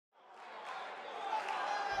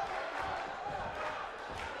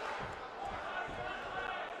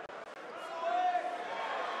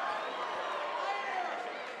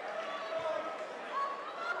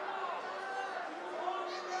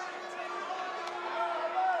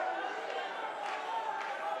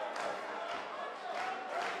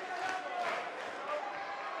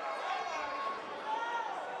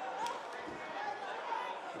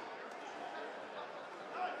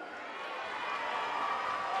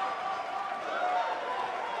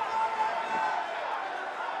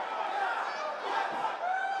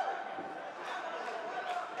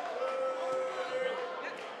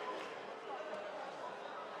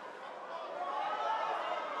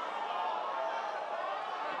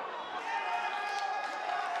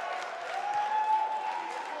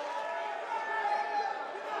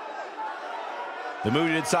The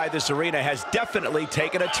mood inside this arena has definitely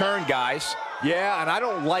taken a turn, guys. Yeah, and I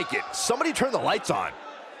don't like it. Somebody turn the lights on.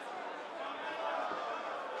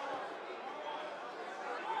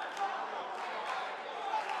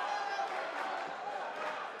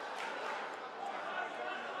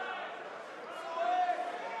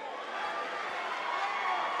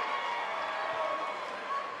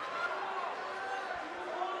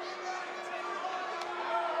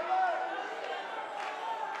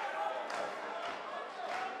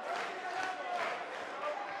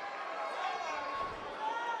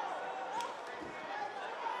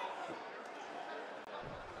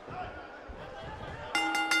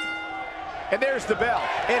 And there's the bell,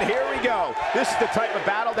 and here we go. This is the type of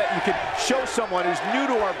battle that you can show someone who's new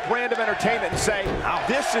to our brand of entertainment and say,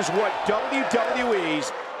 this is what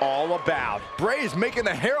WWE's all about. Bray is making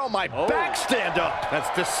the hair on my back stand up.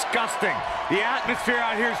 That's disgusting. The atmosphere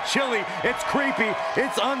out here is chilly, it's creepy,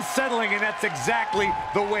 it's unsettling, and that's exactly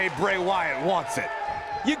the way Bray Wyatt wants it.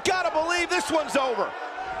 You gotta believe this one's over.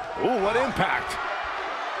 Ooh, what impact.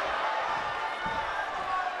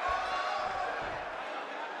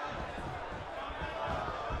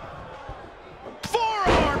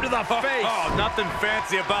 Forearm to the face. Oh, nothing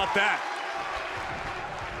fancy about that.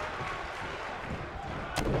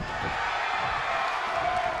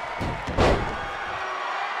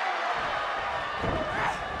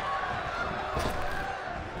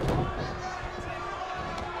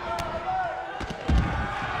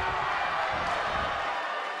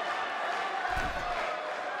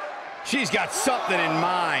 She's got something in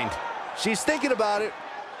mind. She's thinking about it.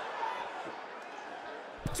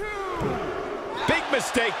 Big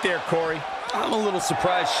mistake there, Corey. I'm a little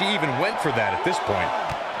surprised she even went for that at this point.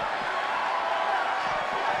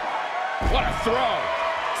 What a throw.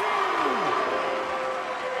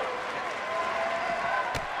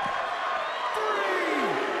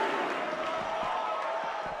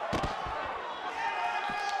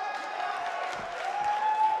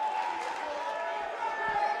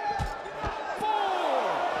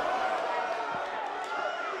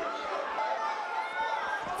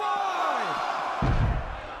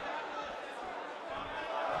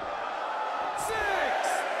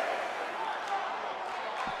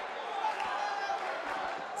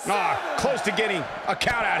 Close to getting a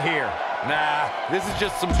count out here. Nah, this is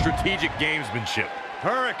just some strategic gamesmanship.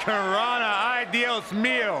 Hurricanrana, ay Dios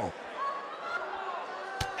mío.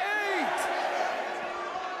 8.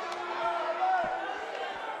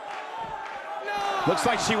 Looks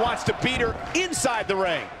like she wants to beat her inside the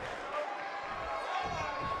ring.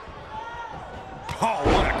 Oh,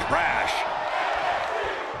 what a crash.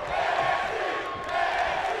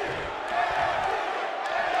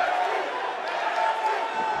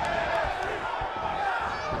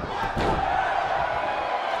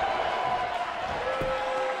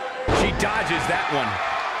 Dodges that one.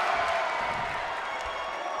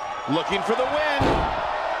 Looking for the win.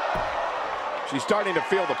 She's starting to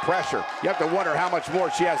feel the pressure. You have to wonder how much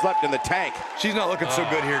more she has left in the tank. She's not looking so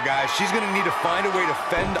good here, guys. She's going to need to find a way to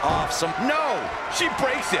fend off some... No! She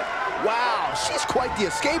breaks it. Wow, she's quite the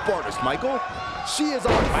escape artist, Michael. She is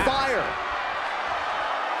on fire.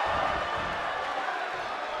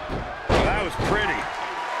 That was pretty.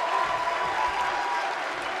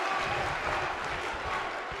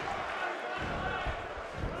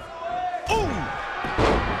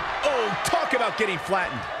 About getting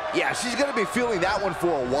flattened. Yeah, she's gonna be feeling that one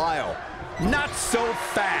for a while. Not so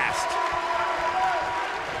fast.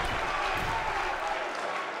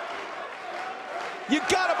 You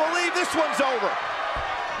gotta believe this one's over.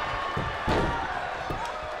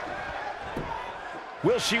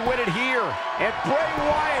 Will she win it here? And Bray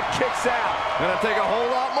Wyatt kicks out. Gonna take a whole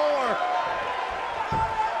lot more.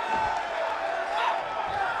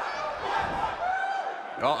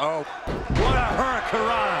 Uh-oh. What a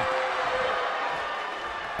hurricanrana.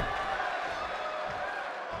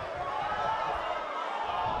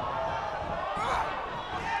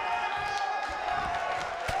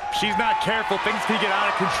 She's not careful. Things can get out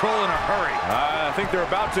of control in a hurry. I think they're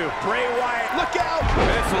about to. Bray Wyatt, look out!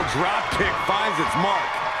 Missile drop kick finds its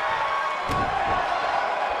mark.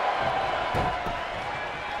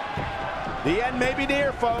 The end may be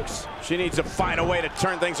near, folks. She needs to find a way to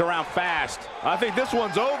turn things around fast. I think this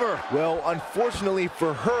one's over. Well, unfortunately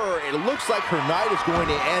for her, it looks like her night is going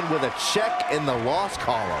to end with a check in the loss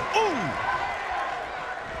column. Ooh!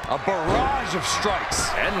 A barrage of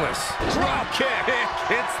strikes. Endless. Drop kick.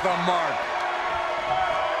 Hits the mark.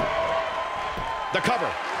 The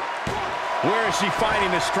cover. Where is she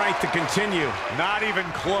finding the strength to continue? Not even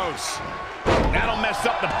close. That'll mess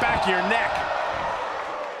up the back of your neck.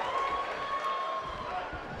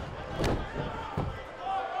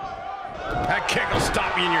 That kick will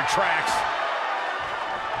stop you in your tracks.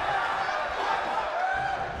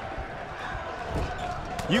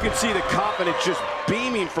 You can see the confidence just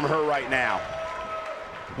beaming from her right now.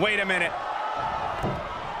 Wait a minute.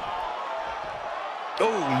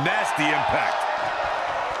 Oh, nasty impact.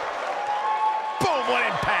 Boom, what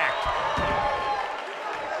impact.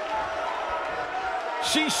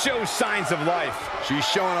 She shows signs of life. She's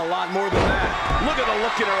showing a lot more than that. Look at the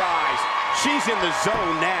look in her eyes. She's in the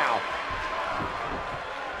zone now.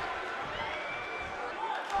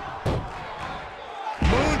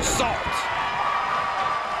 Moonsault.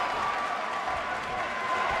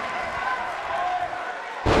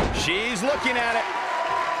 She's looking at it.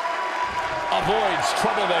 Avoids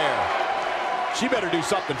trouble there. She better do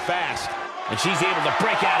something fast. And she's able to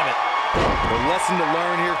break out of it. The lesson to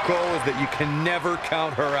learn here, Cole, is that you can never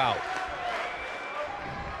count her out.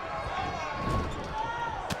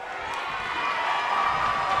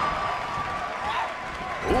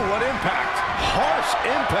 Ooh, what impact. Harsh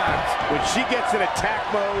impact. When she gets in attack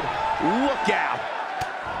mode, look out.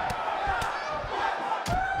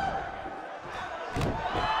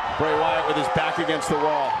 Bray Wyatt with his back against the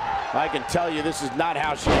wall. I can tell you this is not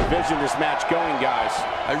how she envisioned this match going, guys.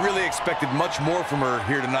 I really expected much more from her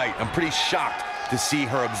here tonight. I'm pretty shocked to see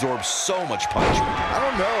her absorb so much punishment. I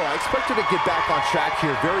don't know. I expect her to get back on track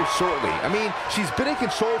here very shortly. I mean, she's been in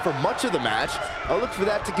control for much of the match. I'll look for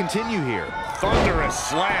that to continue here. Thunderous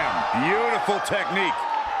slam. Beautiful technique.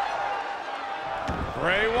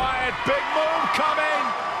 Bray Wyatt, big move coming.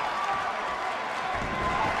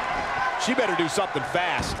 She better do something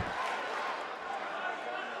fast.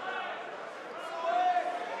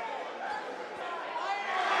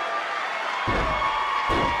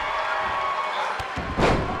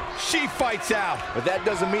 She fights out. But that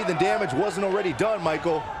doesn't mean the damage wasn't already done,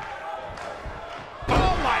 Michael.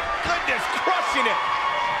 Oh my goodness, crushing it.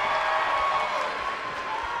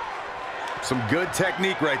 Some good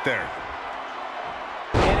technique right there.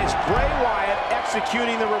 And it's Bray Wyatt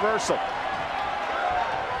executing the reversal.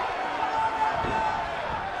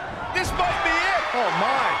 This might be it. Oh,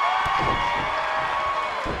 my.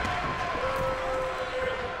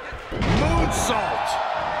 Moonsault.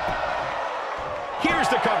 Here's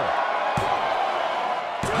the cover.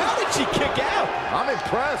 How did she kick out? I'm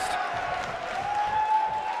impressed.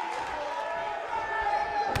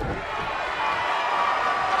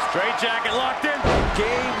 Straight jacket locked in.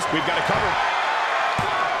 Games. We've got a cover.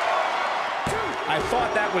 I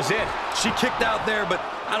thought that was it. She kicked out there, but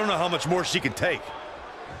I don't know how much more she can take.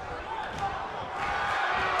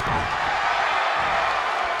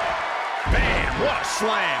 Bam! What a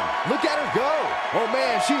slam. Look at her go. Oh,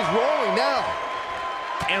 man, she's rolling now.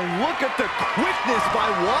 And look at the quickness by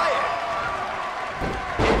Wyatt.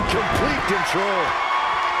 In complete control.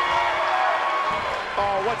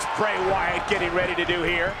 Oh, what's Bray Wyatt getting ready to do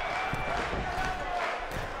here?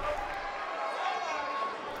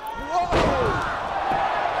 Whoa!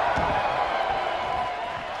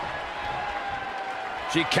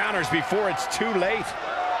 She counters before it's too late.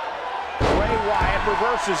 Bray Wyatt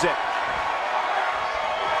reverses it.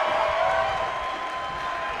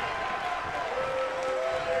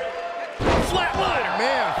 Flatliner.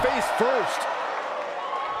 Man, face first.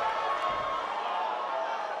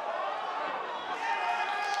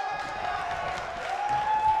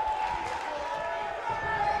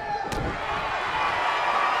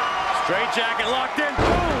 Straight jacket locked in.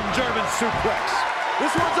 Boom! German suplex.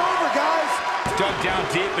 This one's over, guys. Dug down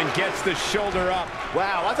deep and gets the shoulder up.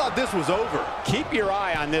 Wow, I thought this was over. Keep your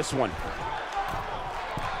eye on this one.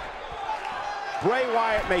 Bray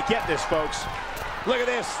Wyatt may get this, folks. Look at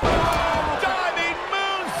this. Diving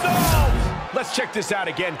moonsault! Let's check this out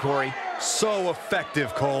again, Corey. So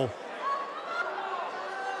effective, Cole.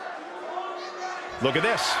 Look at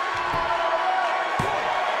this.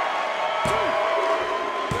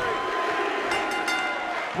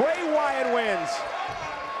 Bray Wyatt wins.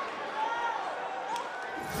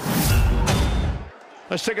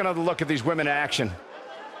 Let's take another look at these women in action.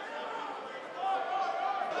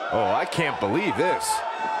 Oh, I can't believe this.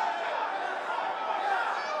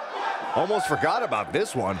 Almost forgot about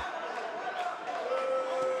this one.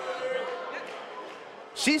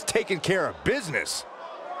 She's taking care of business.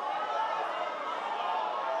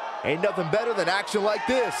 Ain't nothing better than action like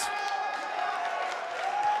this.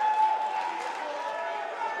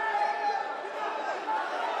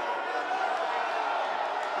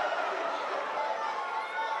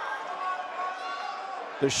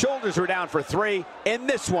 The shoulders were down for 3, and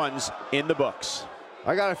this one's in the books.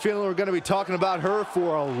 I got a feeling we're going to be talking about her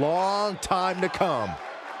for a long time to come.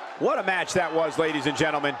 What a match that was, ladies and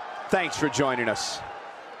gentlemen. Thanks for joining us.